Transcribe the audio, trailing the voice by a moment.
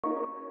Hey,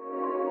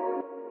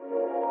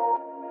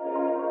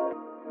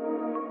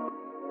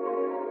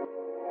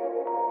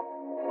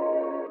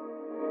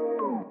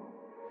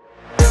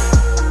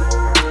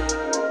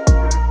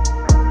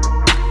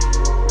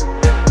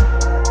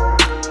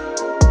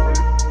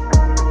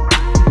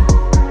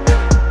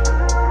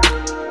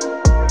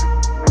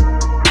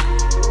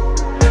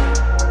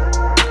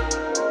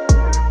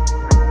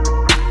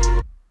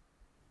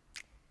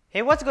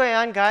 what's going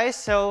on, guys?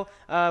 So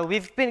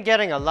we've been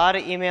getting a lot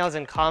of emails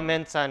and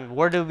comments on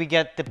where do we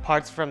get the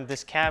parts from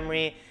this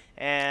Camry,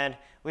 and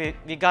we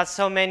got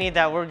so many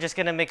that we're just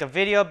gonna make a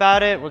video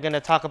about it. We're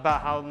gonna talk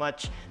about how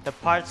much the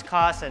parts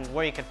cost and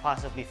where you could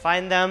possibly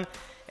find them.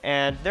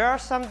 And there are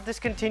some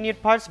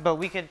discontinued parts, but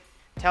we could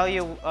tell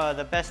you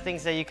the best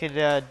things that you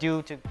could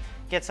do to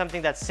get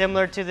something that's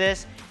similar to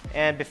this.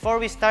 And before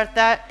we start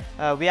that,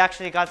 we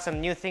actually got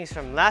some new things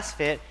from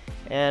Lasfit,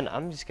 and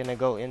I'm just gonna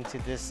go into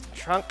this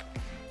trunk.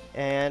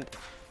 And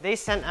they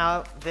sent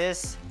out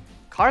this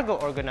cargo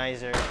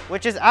organizer,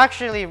 which is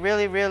actually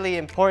really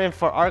important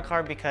for our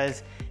car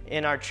because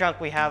in our trunk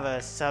we have a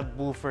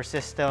subwoofer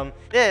system.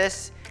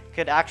 This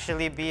could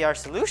actually be our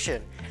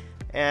solution.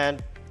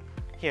 And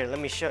here, let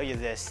me show you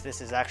this.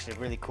 This is actually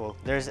really cool.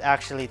 There's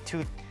actually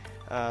two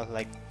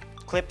like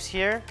clips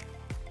here,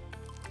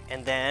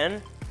 and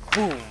then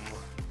boom,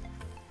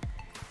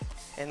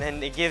 and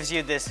then it gives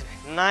you this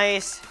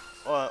nice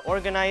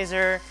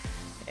organizer.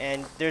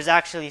 And there's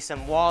actually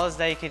some walls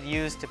that you could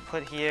use to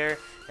put here,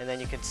 and then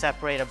you could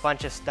separate a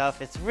bunch of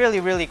stuff. It's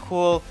really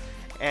cool.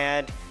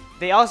 And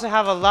they also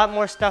have a lot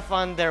more stuff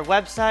on their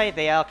website.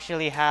 They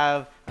actually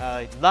have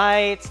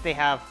lights, they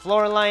have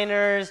floor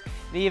liners,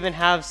 they even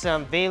have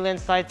some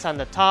valence lights on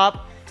the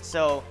top.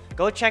 So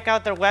go check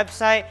out their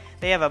website.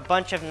 They have a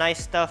bunch of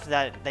nice stuff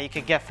that you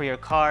could get for your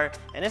car.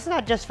 And it's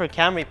not just for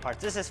Camry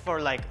parts, this is for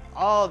like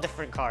all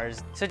different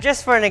cars. So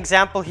just for an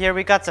example here,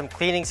 we got some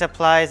cleaning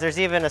supplies. There's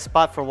even a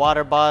spot for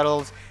water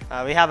bottles.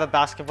 We have a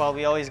basketball.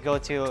 We always go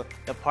to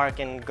the park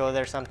and go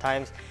there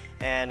sometimes.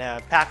 And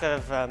a pack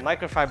of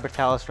microfiber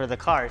towels for the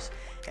cars.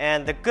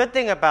 And the good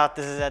thing about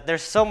this is that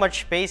there's so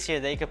much space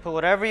here that you can put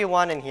whatever you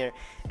want in here.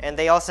 And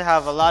they also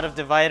have a lot of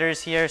dividers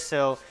here,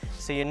 so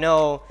you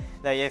know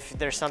that if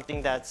there's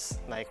something that's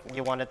like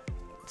you want to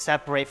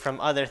separate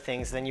from other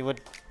things, then you would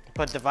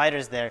put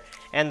dividers there.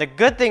 And the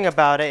good thing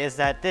about it is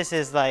that this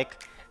is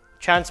like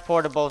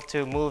transportable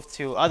to move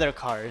to other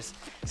cars.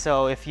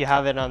 So if you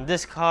have it on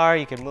this car,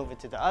 you can move it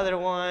to the other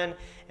one,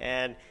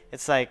 and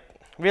it's like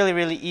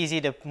really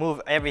easy to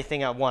move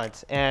everything at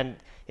once. And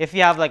if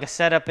you have like a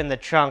setup in the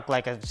trunk,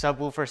 like a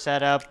subwoofer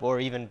setup or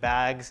even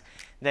bags,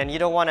 then you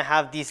don't want to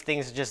have these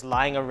things just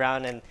lying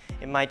around, and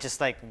it might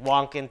just like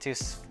wonk into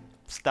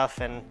stuff,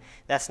 and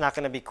that's not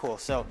going to be cool.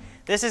 So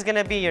this is going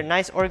to be your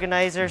nice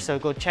organizer, so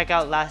go check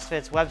out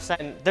Lasfit's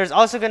website. And there's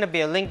also going to be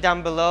a link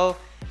down below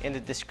in the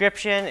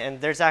description, and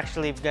there's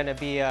actually going to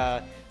be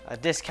a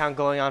discount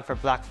going on for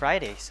Black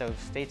Friday, so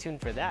stay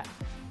tuned for that.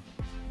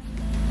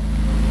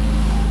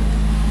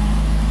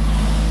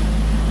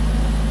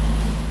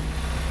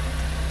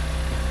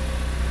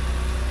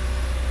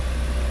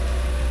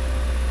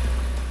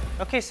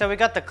 Okay, so we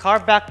got the car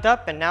backed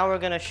up, and now we're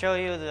gonna show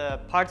you the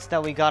parts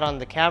that we got on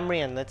the Camry,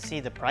 and let's see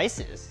the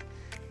prices.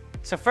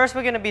 So first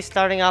we're gonna be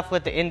starting off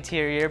with the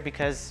interior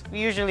because we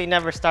usually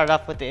never start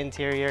off with the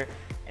interior,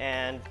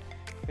 and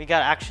we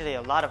got actually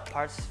a lot of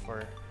parts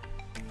for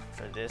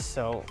this.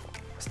 So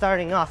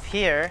starting off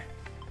here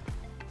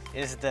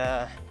is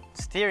the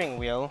steering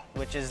wheel,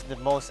 which is the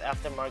most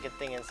aftermarket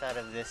thing inside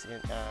of this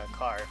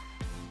car.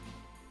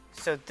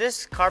 So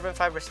this carbon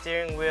fiber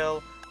steering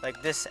wheel, like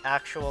this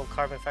actual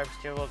carbon fiber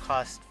steering wheel,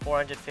 costs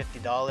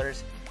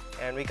 $450,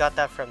 and we got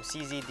that from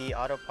CZD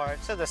Auto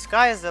Parts. So the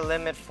sky is the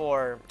limit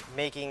for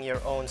making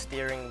your own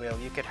steering wheel.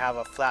 You could have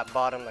a flat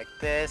bottom like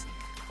this,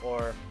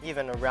 or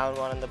even a round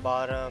one on the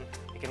bottom.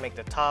 You can make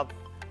the top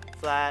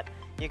flat.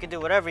 You can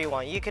do whatever you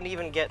want. You can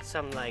even get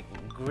some like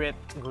grip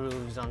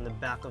grooves on the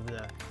back of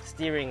the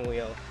steering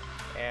wheel.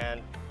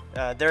 And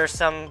there are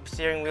some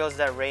steering wheels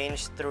that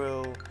range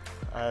through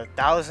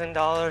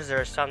 $1,000. There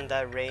are some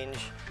that range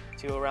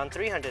to around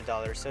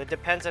 $300. So it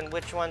depends on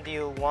which one do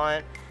you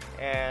want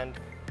and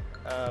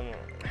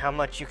how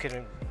much you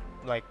can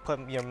like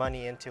put your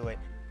money into it.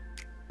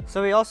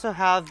 So we also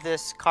have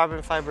this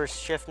carbon fiber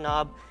shift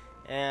knob,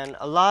 and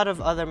a lot of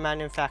other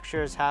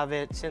manufacturers have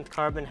it. Synth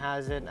Carbon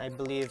has it, I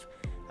believe.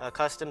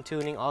 Custom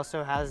Tuning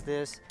also has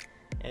this,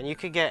 and you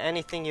could get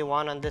anything you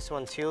want on this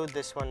one too.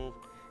 This one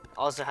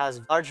also has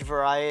a large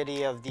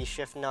variety of these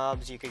shift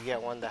knobs. You could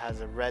get one that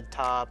has a red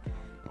top,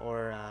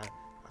 or a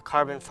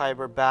carbon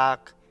fiber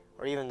back,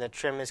 or even the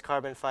trim is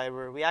carbon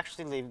fiber. We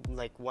actually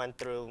like went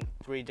through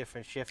 3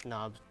 different shift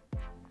knobs.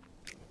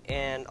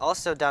 And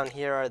also down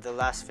here are the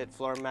Lasfit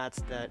floor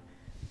mats that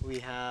we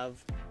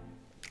have.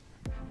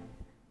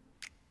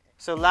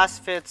 So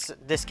Lasfit's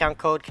discount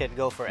code could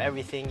go for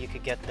everything. You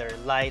could get their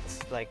lights,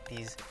 like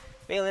these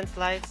valence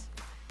lights.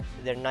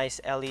 They're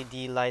nice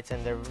LED lights,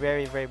 and they're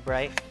very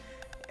bright.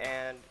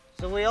 And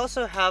so we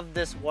also have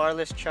this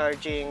wireless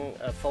charging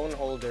phone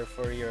holder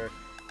for your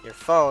your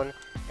phone,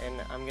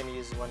 and I'm going to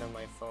use one of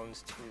my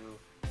phones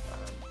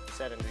to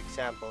set an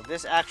example.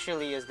 This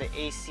actually is the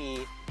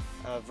AC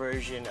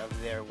version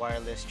of their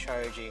wireless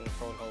charging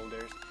phone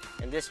holders,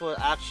 and this will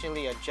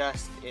actually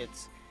adjust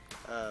its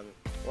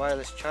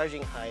wireless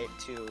charging height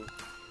to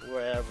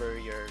wherever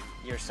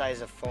your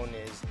size of phone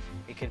is.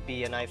 It could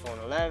be an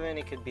iPhone 11,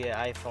 it could be an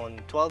iPhone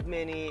 12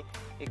 mini,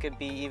 it could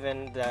be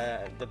even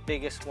the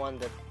biggest one,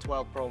 the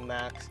 12 Pro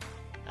Max.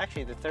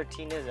 Actually, the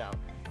 13 is out,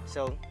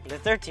 so the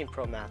 13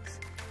 Pro Max.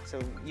 So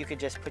you could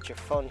just put your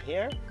phone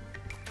here,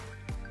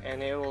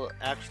 and it will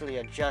actually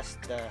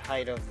adjust the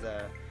height of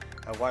the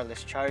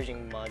wireless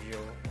charging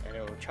module, and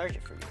it will charge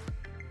it for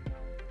you.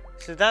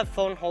 So that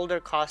phone holder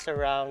costs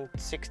around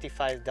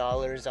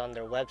 $65 on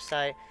their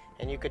website,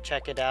 and you could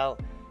check it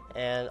out.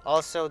 And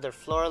also their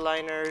floor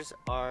liners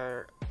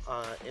are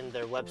in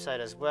their website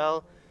as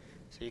well,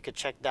 so you could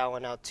check that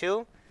one out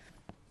too.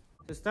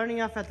 So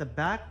starting off at the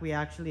back, we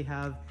actually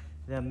have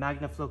the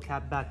MagnaFlow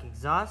catback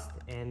exhaust,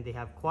 and they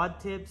have quad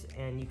tips,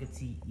 and you can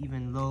see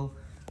even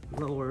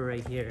lower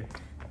right here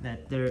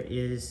that there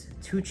is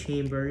 2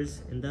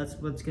 chambers, and that's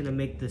what's gonna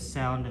make the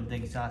sound of the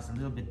exhaust a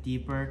little bit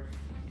deeper.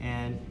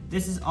 And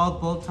this is all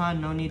bolt-on,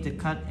 no need to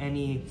cut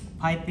any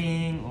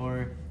piping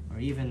or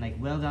even like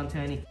weld onto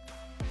any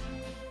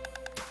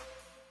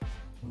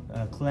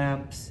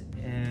clamps,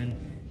 and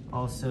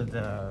also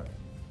the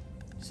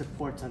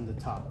supports on the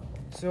top.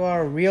 So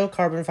our real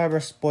carbon fiber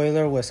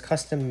spoiler was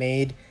custom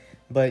made,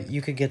 but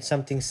you could get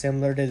something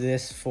similar to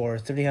this for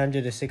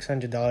 $300 to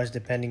 $600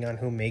 depending on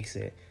who makes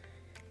it.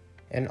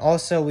 And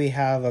also we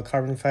have a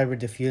carbon fiber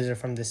diffuser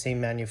from the same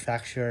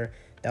manufacturer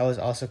that was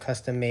also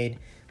custom made,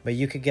 but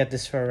you could get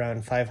this for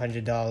around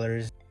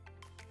 $500.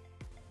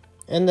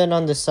 And then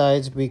on the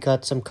sides we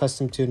got some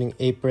custom tuning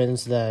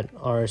aprons that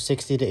are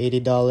 $60 to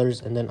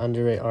 $80, and then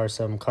under it are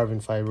some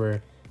carbon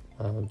fiber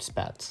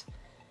spats.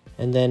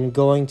 And then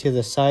going to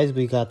the sides,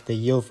 we got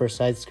the Yofer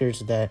side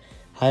skirts that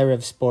High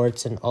Rev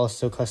Sports and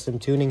also Custom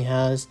Tuning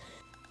has.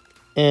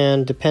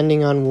 And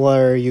depending on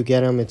where you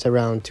get them, it's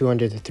around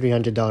 $200 to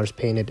 $300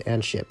 painted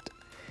and shipped.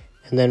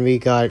 And then we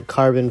got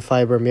carbon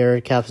fiber mirror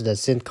caps that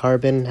Synth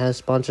Carbon has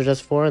sponsored us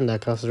for, and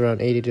that costs around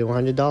 $80 to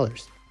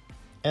 $100.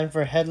 And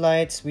for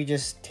headlights, we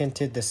just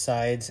tinted the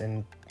sides,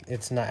 and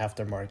it's not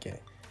aftermarket.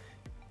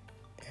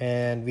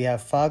 And we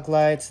have fog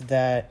lights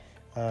that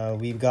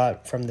we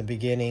got from the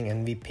beginning,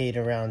 and we paid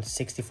around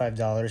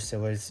 $65,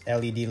 so it's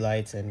LED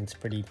lights and it's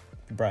pretty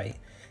bright.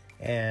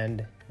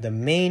 And the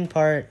main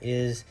part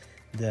is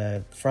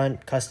the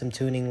front custom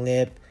tuning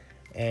lip,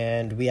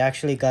 and we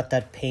actually got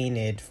that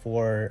painted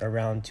for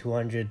around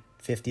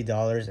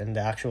 $250, and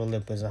the actual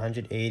lip was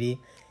 $180.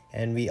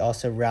 And we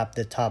also wrapped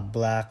the top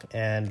black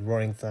and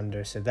Roaring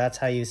Thunder, so that's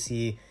how you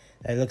see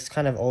it looks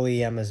kind of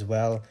OEM as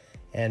well.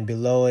 And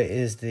below it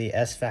is the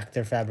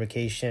Sfactor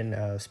fabrication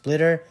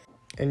splitter,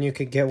 and you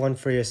could get one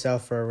for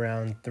yourself for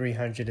around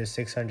 $300 to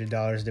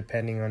 $600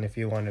 depending on if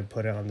you want to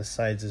put it on the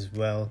sides as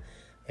well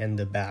and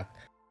the back.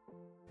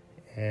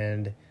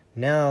 And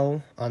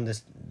now on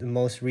the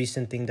most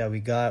recent thing that we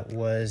got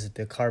was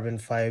the carbon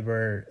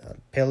fiber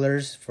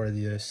pillars for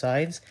the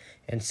sides,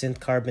 and Synth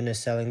Carbon is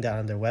selling that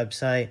on their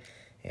website,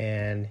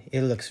 and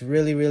it looks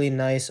really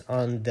nice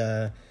on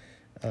the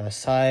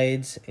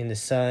sides, in the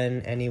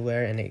sun,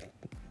 anywhere, and it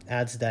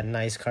adds that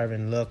nice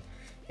carbon look.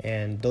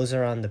 And those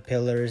are on the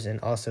pillars and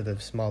also the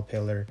small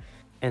pillar.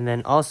 And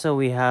then also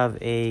we have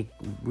a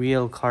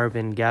real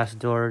carbon gas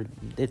door.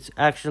 It's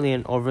actually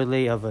an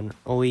overlay of an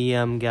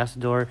OEM gas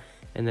door,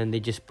 and then they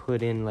just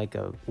put in like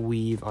a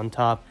weave on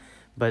top.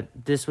 But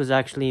this was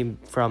actually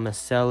from a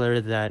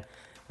seller that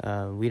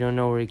we don't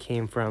know where it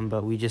came from,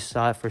 but we just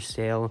saw it for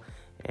sale,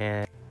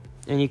 and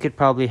you could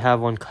probably have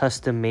one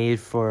custom made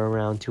for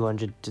around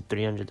 $200 to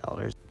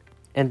 $300.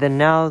 And then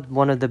now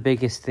one of the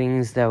biggest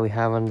things that we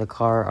have on the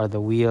car are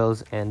the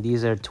wheels, and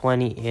these are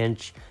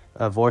 20-inch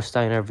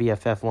Vorsteiner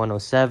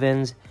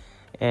VFF107s,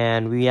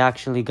 and we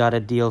actually got a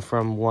deal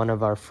from one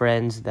of our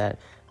friends that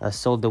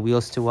sold the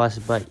wheels to us.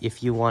 But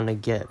if you want to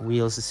get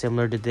wheels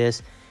similar to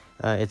this,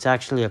 it's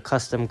actually a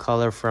custom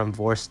color from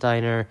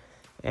Vorsteiner,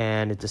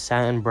 and it's a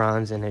satin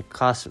bronze, and it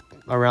costs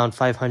around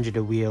 $500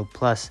 a wheel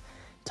plus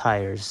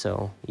tires,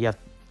 so you have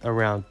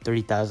around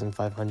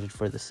 $3,500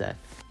 for the set.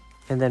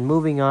 And then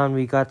moving on,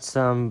 we got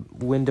some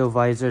window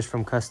visors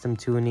from Custom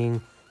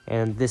Tuning,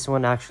 and this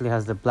one actually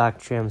has the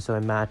black trim, so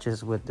it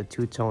matches with the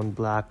two-tone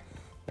black.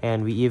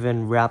 And we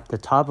even wrapped the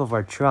top of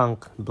our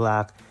trunk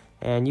black,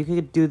 and you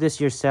could do this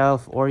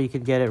yourself or you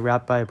could get it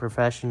wrapped by a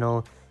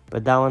professional,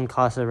 but that one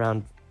costs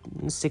around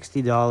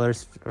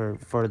 $60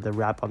 for the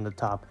wrap on the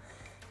top.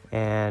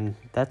 And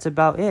that's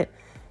about it.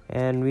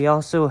 And we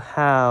also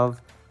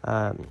have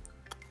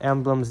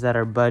emblems that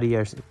our buddy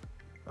are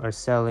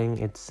selling.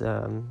 It's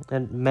a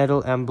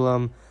metal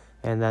emblem,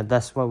 and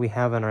that's what we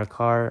have in our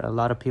car. A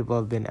lot of people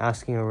have been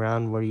asking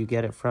around where you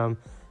get it from,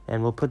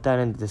 and we'll put that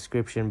in the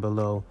description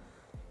below.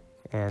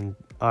 And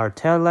our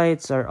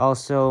taillights are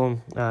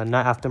also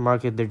not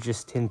aftermarket, they're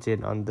just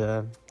tinted on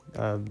the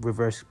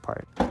reverse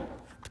part.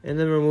 And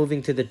then we're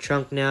moving to the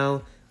trunk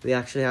now. We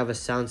actually have a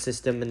sound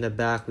system in the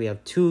back. We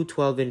have two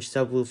 12-inch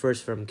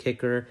subwoofers from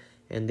Kicker,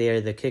 and they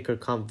are the Kicker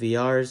Comp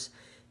VRs,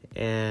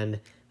 and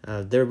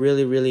they're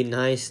really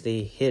nice.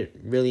 They hit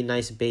really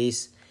nice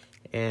bass.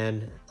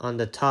 And on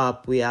the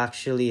top we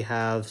actually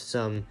have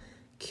some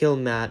kill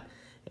mat,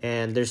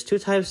 and there's two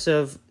types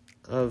of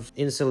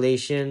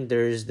insulation.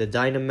 There's the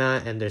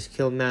Dynamat and there's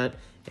kill mat,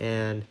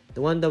 and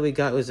the one that we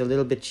got was a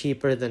little bit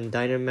cheaper than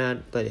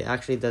Dynamat, but it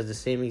actually does the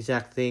same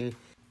exact thing.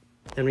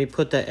 And we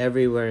put that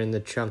everywhere in the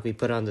trunk. We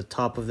put on the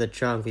top of the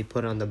trunk, we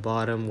put on the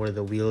bottom where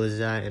the wheel is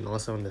at, and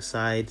also on the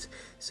sides,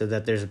 so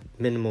that there's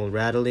minimal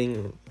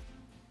rattling.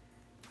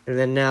 And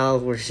then now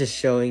we're just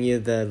showing you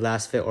the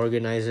Lasfit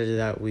organizer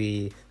that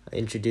we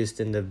introduced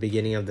in the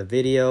beginning of the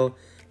video,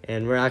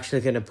 and we're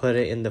actually going to put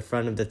it in the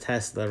front of the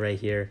Tesla right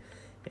here.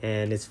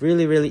 And it's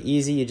really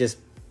easy. You just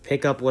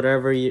pick up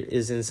whatever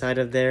is inside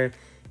of there,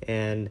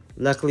 and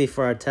luckily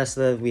for our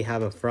Tesla we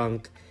have a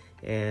frunk,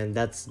 and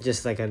that's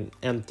just like an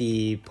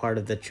empty part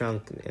of the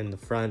trunk in the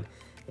front,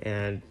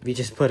 and we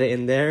just put it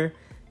in there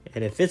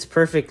and it fits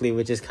perfectly,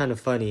 which is kind of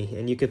funny.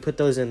 And you could put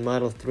those in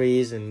Model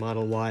 3s and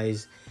Model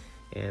Ys,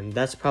 and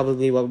that's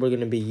probably what we're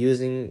going to be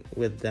using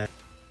with that.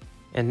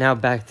 And now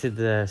back to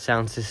the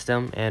sound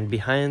system, and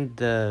behind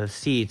the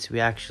seats we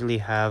actually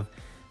have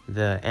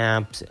the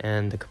amps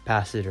and the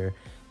capacitor,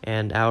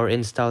 and our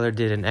installer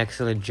did an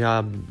excellent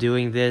job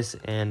doing this,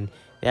 and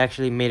they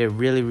actually made it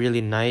really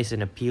nice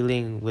and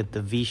appealing with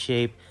the V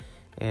shape.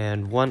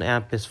 And one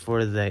amp is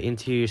for the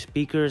interior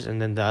speakers,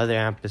 and then the other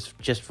amp is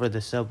just for the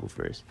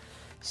subwoofers.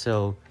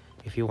 So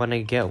if you want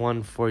to get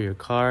one for your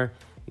car,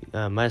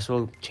 might as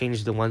well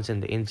change the ones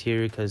in the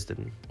interior, because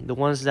the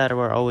ones that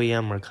are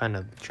OEM are kind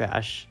of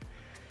trash.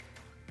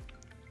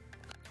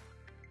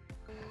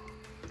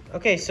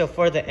 Okay, so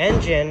for the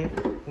engine,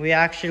 we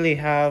actually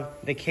have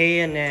the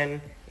K&N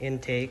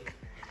intake,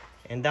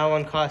 and that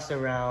one costs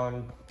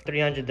around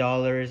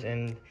 $300,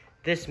 and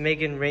this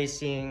Megan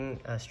Racing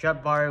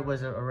strut bar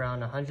was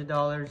around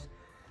 $100,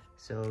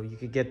 so you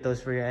could get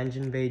those for your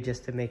engine bay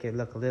just to make it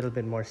look a little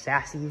bit more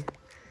sassy.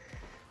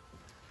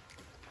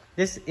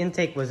 This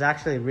intake was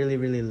actually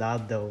really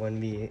loud though when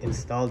we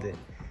installed it,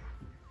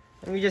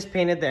 and we just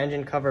painted the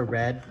engine cover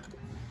red.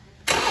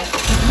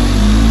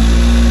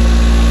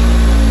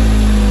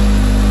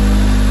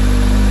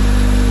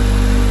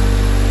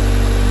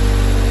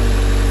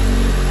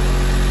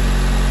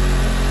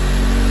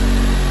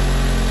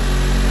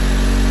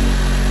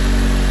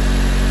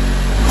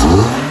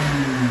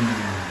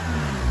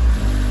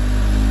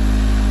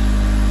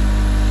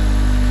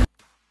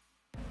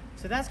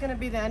 So that's going to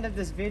be the end of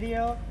this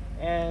video,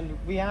 and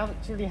we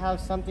actually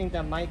have something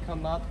that might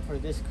come up for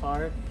this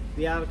car.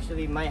 We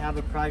actually might have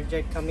a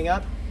project coming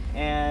up,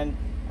 and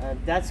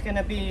that's going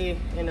to be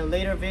in a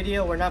later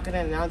video. We're not going to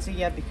announce it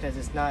yet because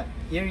it's not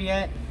here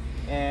yet,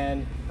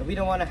 and we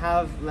don't want to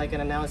have like an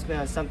announcement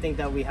on something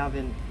that we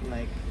haven't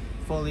like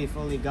fully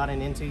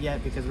gotten into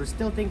yet, because we're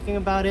still thinking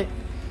about it.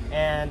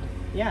 And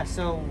yeah,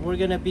 so we're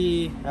going to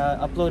be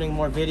uploading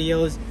more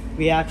videos.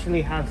 We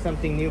actually have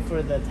something new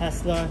for the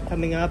Tesla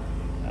coming up.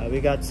 We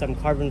got some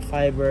carbon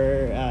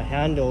fiber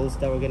handles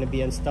that we're going to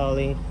be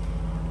installing,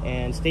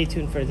 and stay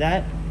tuned for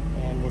that,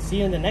 and we'll see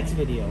you in the next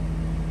video.